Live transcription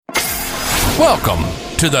Welcome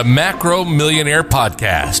to the Macro Millionaire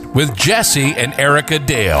Podcast with Jesse and Erica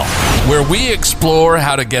Dale, where we explore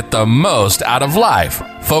how to get the most out of life,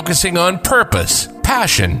 focusing on purpose,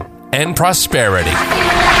 passion, and prosperity.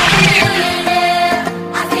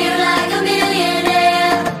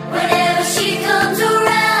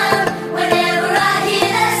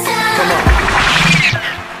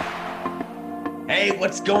 Hey,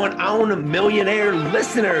 what's going on, millionaire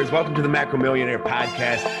listeners? Welcome to the Macro Millionaire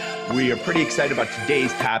Podcast. We are pretty excited about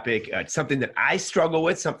today's topic. It's something that I struggle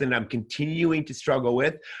with, something that I'm continuing to struggle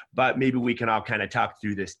with, but maybe we can all kind of talk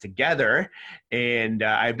through this together. And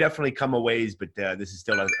I've definitely come a ways, but this is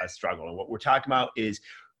still a struggle. And what we're talking about is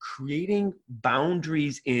creating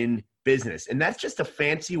boundaries in business. And that's just a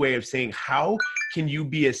fancy way of saying, how can you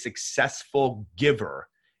be a successful giver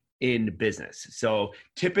in business? So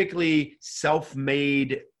typically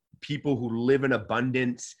self-made people who live in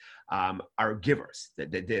abundance are givers.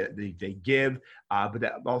 They give, but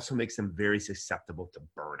that also makes them very susceptible to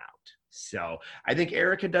burnout. So I think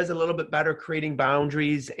Erica does a little bit better creating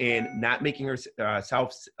boundaries and not making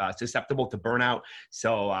herself susceptible to burnout.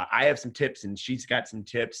 So I have some tips and she's got some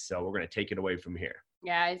tips. So we're going to take it away from here.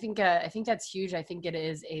 Yeah, I think that's huge. I think it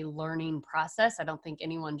is a learning process. I don't think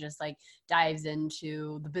anyone just dives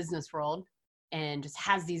into the business world and just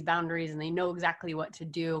has these boundaries and they know exactly what to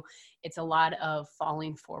do. It's a lot of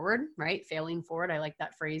falling forward, right? Failing forward. I like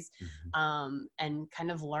that phrase. And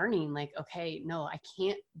kind of learning okay, no, I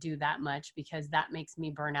can't do that much because that makes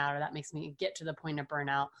me burn out or that makes me get to the point of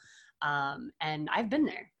burnout. And I've been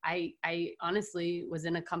there. I honestly was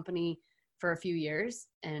in a company for a few years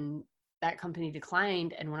and that company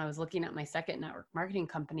declined. And when I was looking at my second network marketing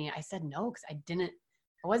company, I said no, because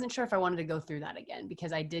I wasn't sure if I wanted to go through that again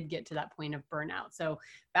because I did get to that point of burnout. So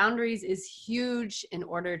boundaries is huge in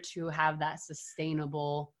order to have that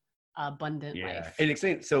sustainable, abundant life. And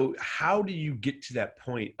explain, so how do you get to that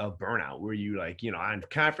point of burnout? Were you on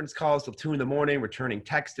conference calls till 2 a.m, returning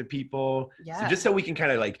texts to people? Yeah. So just so we can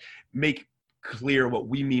kind of make clear what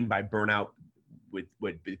we mean by burnout with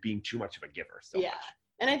being too much of a giver. So yeah. Much.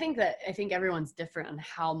 And I think everyone's different on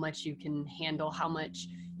how much you can handle, how much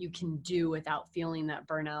you can do without feeling that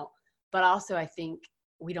burnout. But also I think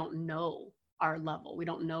we don't know our level. We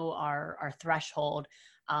don't know our threshold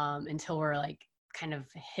until we're kind of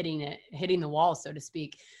hitting the wall, so to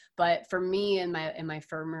speak. But for me in my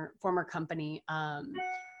former company,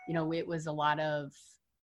 it was a lot of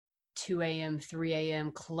 2 a.m., 3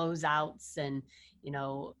 a.m. closeouts. And,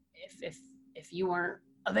 if you weren't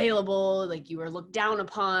available, you were looked down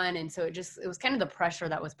upon. And so it was kind of the pressure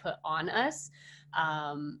that was put on us.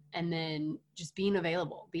 And then just being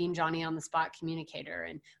available, being Johnny on the spot communicator,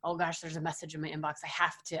 and, oh gosh, there's a message in my inbox. I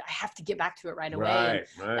have to get back to it right away.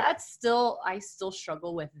 Right. I still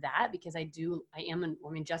struggle with that because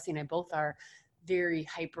Jesse and I both are very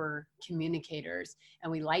hyper communicators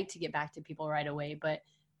and we like to get back to people right away, but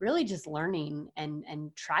really just learning and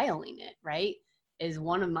trialing it, right, is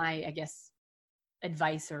one of my, I guess,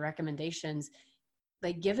 advice or recommendations.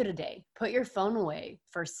 Give it a day, put your phone away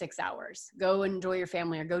for 6 hours, go enjoy your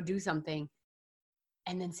family or go do something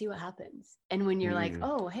and then see what happens. And when you're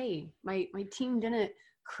oh, hey, my team didn't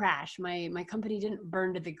crash, my company didn't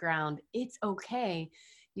burn to the ground, it's okay.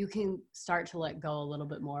 You can start to let go a little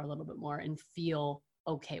bit more and feel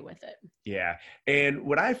okay with it. Yeah. And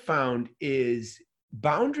what I found is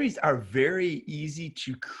boundaries are very easy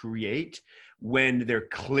to create when they're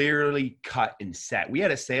clearly cut and set. We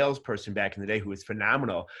had a salesperson back in the day who was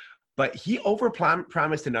phenomenal, but he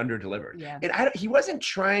promised and under-delivered. Yeah. And he wasn't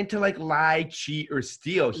trying to lie, cheat, or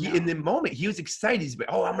steal. In the moment, he was excited. He's like,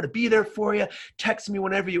 oh, I'm going to be there for you. Text me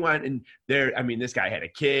whenever you want. And this guy had a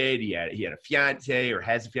kid. He had a fiance or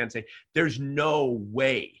has a fiance. There's no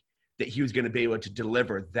way that he was going to be able to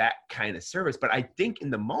deliver that kind of service. But I think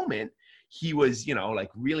in the moment, he was,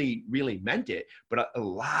 really, really meant it. But a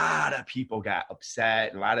lot of people got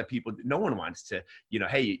upset. A lot of people, no one wants to,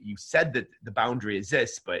 hey, you said that the boundary is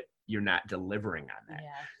this, but you're not delivering on that.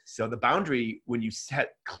 Yeah. So the boundary, when you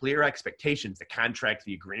set clear expectations, the contract,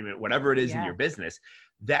 the agreement, whatever it is in your business,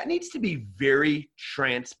 that needs to be very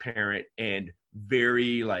transparent and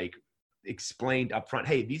very explained up front.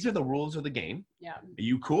 Hey, these are the rules of the game. Yeah. Are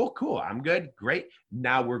you cool? Cool. I'm good. Great.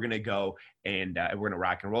 Now we're going to go and we're going to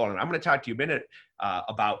rock and roll. And I'm going to talk to you a minute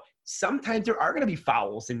about sometimes there are going to be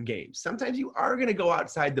fouls in games. Sometimes you are going to go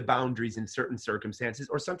outside the boundaries in certain circumstances,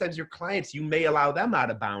 or sometimes your clients, you may allow them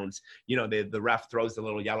out of bounds. The ref throws the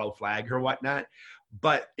little yellow flag or whatnot,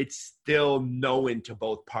 but it's still known to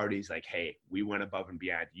both parties hey, we went above and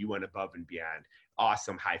beyond. You went above and beyond.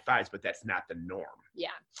 Awesome high fives, but that's not the norm. Yeah.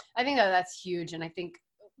 I think that's huge. And I think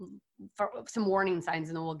for some warning signs,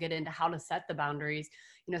 and then we'll get into how to set the boundaries.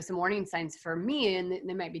 Some warning signs for me, and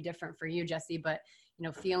they might be different for you, Jesse, but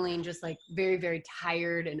feeling just like very, very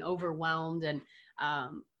tired and overwhelmed, and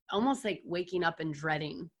almost like waking up and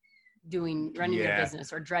dreading running your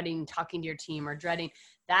business, or dreading talking to your team, or dreading,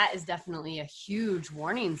 that is definitely a huge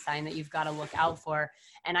warning sign that you've got to look out for.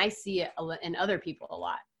 And I see it in other people a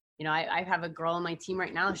lot. I have a girl on my team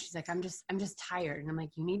right now. She's like, I'm just tired. And I'm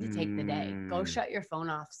like, you need to take the day, go shut your phone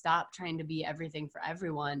off. Stop trying to be everything for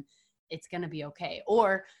everyone. It's going to be okay.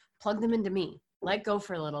 Or plug them into me. Let go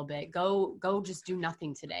for a little bit. Go just do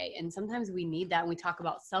nothing today. And sometimes we need that when we talk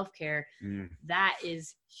about self-care. That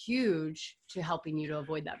is huge to helping you to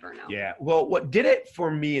avoid that burnout. Yeah. Well, what did it for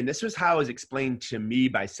me, and this was how it was explained to me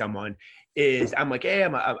by someone, is I'm like, hey,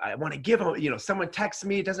 I want to give them, someone texts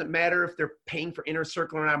me. It doesn't matter if they're paying for Inner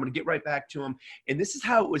Circle or not. I'm going to get right back to them. And this is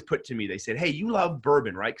how it was put to me. They said, hey, you love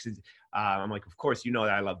bourbon, right? Because I'm like, of course, you know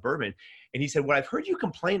that I love bourbon. And he said, well, I've heard you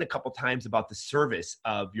complain a couple times about the service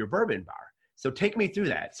of your bourbon bar. So take me through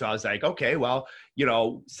that. So I was like, okay, well,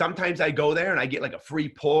 sometimes I go there and I get like a free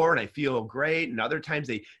pour and I feel great. And other times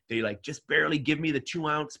they like just barely give me the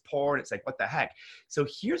 2-ounce pour. And it's like, what the heck? So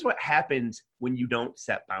here's what happens when you don't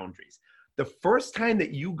set boundaries. The first time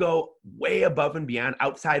that you go way above and beyond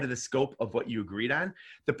outside of the scope of what you agreed on,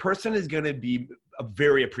 the person is going to be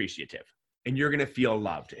very appreciative and you're going to feel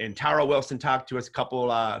loved. And Tara Wilson talked to us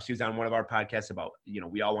she was on one of our podcasts about,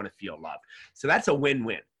 we all want to feel loved. So that's a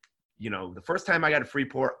win-win. The first time I got a free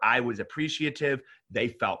pour, I was appreciative. They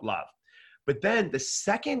felt love. But then the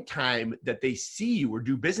second time that they see you or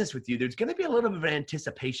do business with you, there's going to be a little bit of an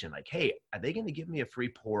anticipation. Like, hey, are they going to give me a free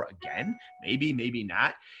pour again? Maybe, maybe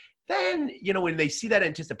not. Then, when they see that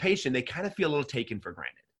anticipation, they kind of feel a little taken for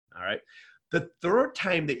granted. All right. The third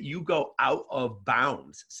time that you go out of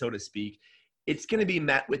bounds, so to speak, it's going to be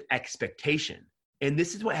met with expectation. And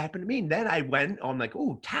this is what happened to me. And then I went, I'm like,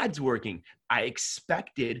 oh, Todd's working. I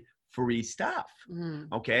expected free stuff.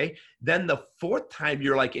 Okay. Then the fourth time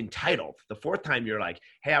you're like entitled. The fourth time you're like,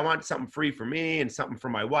 hey, I want something free for me and something for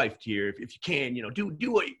my wife here. If you can,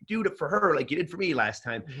 do it for her like you did for me last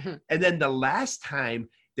time. And then the last time,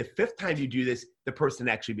 the fifth time you do this, the person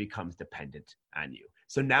actually becomes dependent on you.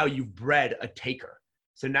 So now you've bred a taker.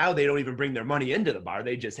 So now they don't even bring their money into the bar.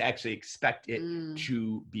 They just actually expect it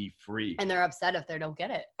to be free. And they're upset if they don't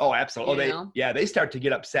get it. Oh, absolutely. They start to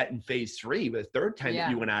get upset in phase 3, the third time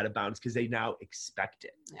that you went out of bounds, because they now expect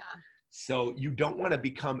it. Yeah. So you don't want to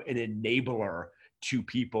become an enabler to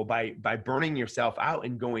people by burning yourself out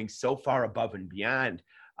and going so far above and beyond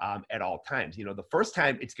at all times. The first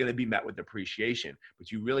time it's going to be met with appreciation,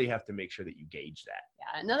 but you really have to make sure that you gauge that.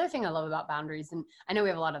 Yeah. Another thing I love about boundaries, and I know we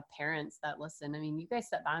have a lot of parents that listen. I mean, you guys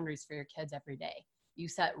set boundaries for your kids every day. You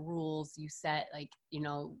set rules, you set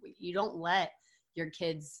you don't let your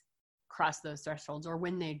kids cross those thresholds, or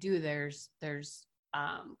when they do, there's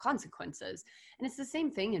consequences. And it's the same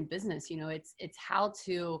thing in business. It's how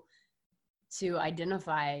to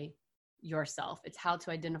identify yourself. It's how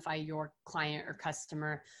to identify your client or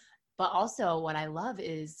customer. But also what I love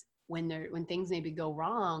is when things maybe go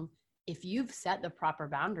wrong, if you've set the proper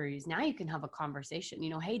boundaries, now you can have a conversation.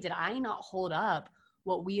 Hey, did I not hold up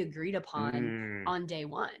what we agreed upon on day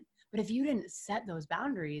one? But if you didn't set those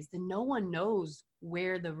boundaries, then no one knows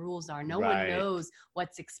where the rules are. No one knows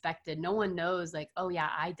what's expected. No one knows like, oh yeah,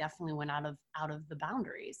 I definitely went out of the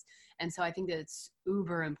boundaries. And so I think that it's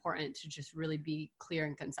uber important to just really be clear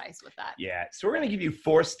and concise with that. Yeah. So we're going to give you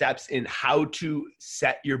 4 steps in how to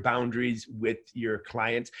set your boundaries with your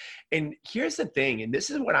clients. And here's the thing, and this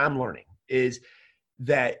is what I'm learning, is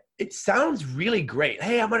that it sounds really great.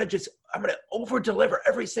 Hey, I'm going to over deliver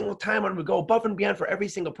every single time. I'm going to go above and beyond for every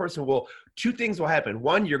single person. Well, 2 things will happen.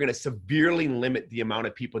 1, you're going to severely limit the amount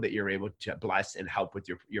of people that you're able to bless and help with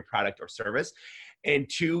your product or service. And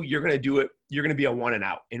 2, you're going to be a one and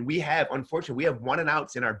out. And unfortunately, we have one and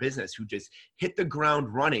outs in our business who just hit the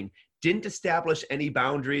ground running, didn't establish any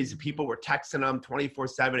boundaries. People were texting them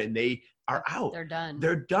 24/7 and they are out.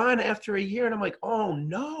 They're done after a year. And I'm like, oh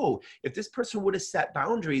no, if this person would have set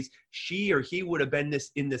boundaries, she or he would have been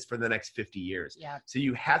in this for the next 50 years. Yeah. So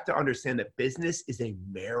you have to understand that business is a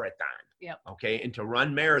marathon. Yep. Okay. And to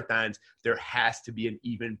run marathons, there has to be an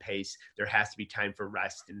even pace. There has to be time for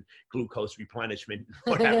rest and glucose replenishment,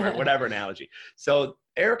 whatever analogy. So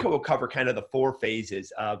Erica will cover kind of the 4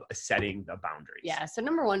 phases of setting the boundaries. Yeah. So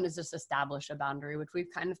number 1 is just establish a boundary, which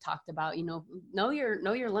we've kind of talked about. Know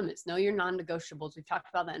your limits, know your non-negotiables. We've talked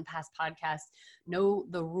about that in past podcasts. Know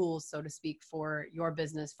the rules, so to speak, for your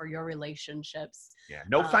business, for your relationships. Yeah.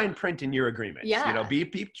 No fine print in your agreements. Yeah. Be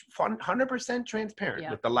 100%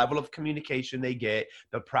 transparent with the level of communication communication they get,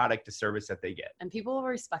 the product, the service that they get. And people will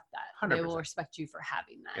respect that. 100%. They will respect you for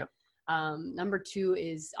having that. Yep. Number 2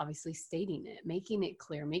 is obviously stating it, making it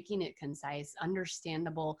clear, making it concise,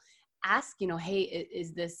 understandable. Ask, hey,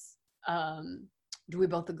 is this, do we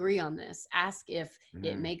both agree on this? Ask if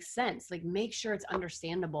it makes sense. Like, make sure it's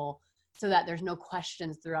understandable so that there's no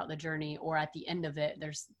questions throughout the journey, or at the end of it,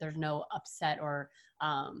 there's no upset or,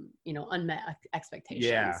 unmet expectations.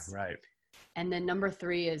 Yeah, right. And then number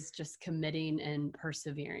 3 is just committing and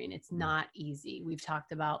persevering. It's not easy. We've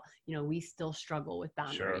talked about, we still struggle with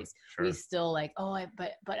boundaries. Sure. We still like,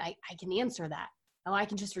 but I can answer that. Oh, I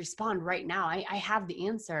can just respond right now. I have the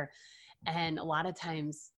answer. And a lot of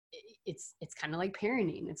times it's kind of like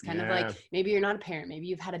parenting. It's kind of like, maybe you're not a parent. Maybe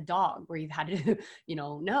you've had a dog where you've had to,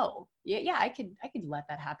 no, I could let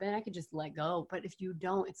that happen. I could just let go. But if you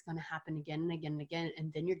don't, it's going to happen again and again and again.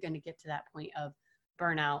 And then you're going to get to that point of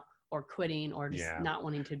burnout or quitting or just not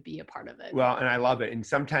wanting to be a part of it. Well, and I love it. And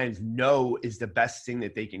sometimes no is the best thing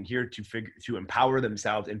that they can hear to empower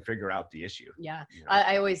themselves and figure out the issue. Yeah.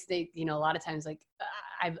 I always think, a lot of times, like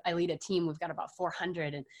I lead a team, we've got about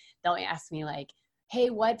 400, and they'll ask me like, hey,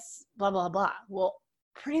 what's blah, blah, blah. Well,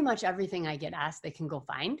 pretty much everything I get asked, they can go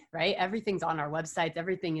find, right? Everything's on our websites.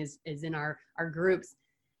 Everything is in our groups.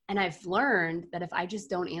 And I've learned that if I just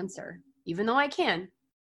don't answer, even though I can,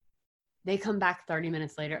 they come back 30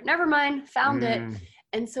 minutes later. Never mind, found it.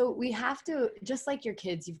 And so we have to, just like your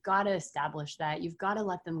kids, you've got to establish that. You've got to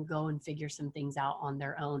let them go and figure some things out on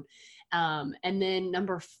their own. And then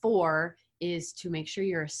number 4 is to make sure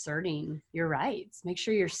you're asserting your rights. Make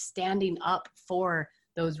sure you're standing up for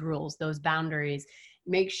those rules, those boundaries.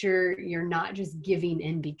 Make sure you're not just giving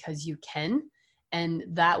in because you can. And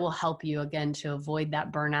that will help you, again, to avoid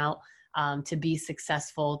that burnout, to be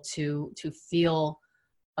successful, to feel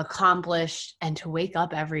accomplished, and to wake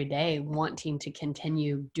up every day wanting to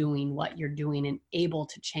continue doing what you're doing and able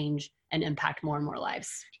to change and impact more and more lives.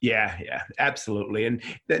 Yeah, absolutely. And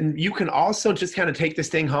then you can also just kind of take this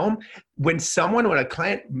thing home. When a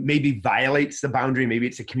client maybe violates the boundary, maybe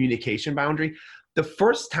it's a communication boundary, the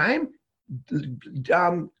first time,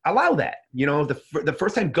 allow that, the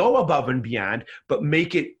first time, go above and beyond, but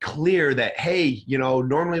make it clear that, hey,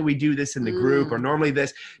 normally we do this in the group, or normally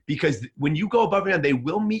this, because when you go above and beyond, they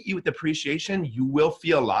will meet you with appreciation. You will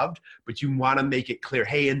feel loved, but you want to make it clear,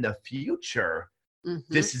 hey, in the future,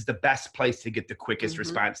 this is the best place to get the quickest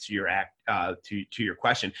response to your to your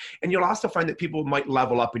question. And you'll also find that people might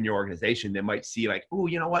level up in your organization. They might see like, oh,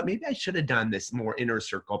 you know what, maybe I should have done this more inner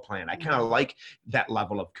circle plan. I kind of like that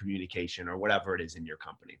level of communication, or whatever it is in your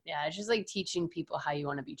company. Yeah, it's just like teaching people how you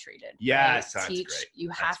want to be treated. Yes, right? That's great.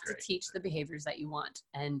 You have to teach the behaviors that you want.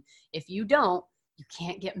 And if you don't, you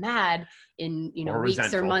can't get mad in,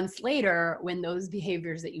 weeks or months later when those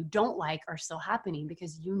behaviors that you don't like are still happening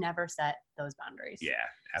because you never set those boundaries. Yeah,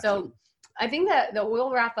 absolutely. So I think that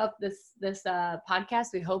we'll wrap up this podcast.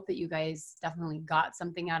 We hope that you guys definitely got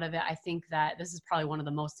something out of it. I think that this is probably one of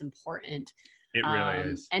the most important It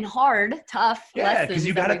really is. And hard, tough lessons. Because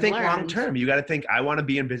you got to think long term. You got to think, I want to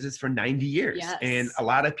be in business for 90 years. Yes. And a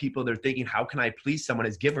lot of people, they're thinking, how can I please someone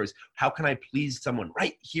as givers? How can I please someone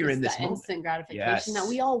right here in this moment? Instant gratification that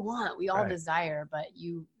we all want, we all desire, but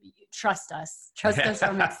you trust us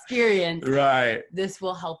from experience. Right. This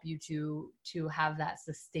will help you to have that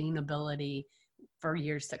sustainability for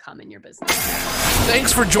years to come in your business.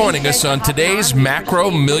 Thanks for joining us on today's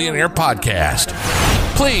Macro Millionaire Podcast.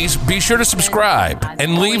 Please be sure to subscribe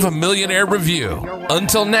and leave a millionaire review.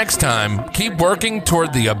 Until next time, keep working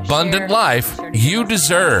toward the abundant life you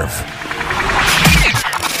deserve.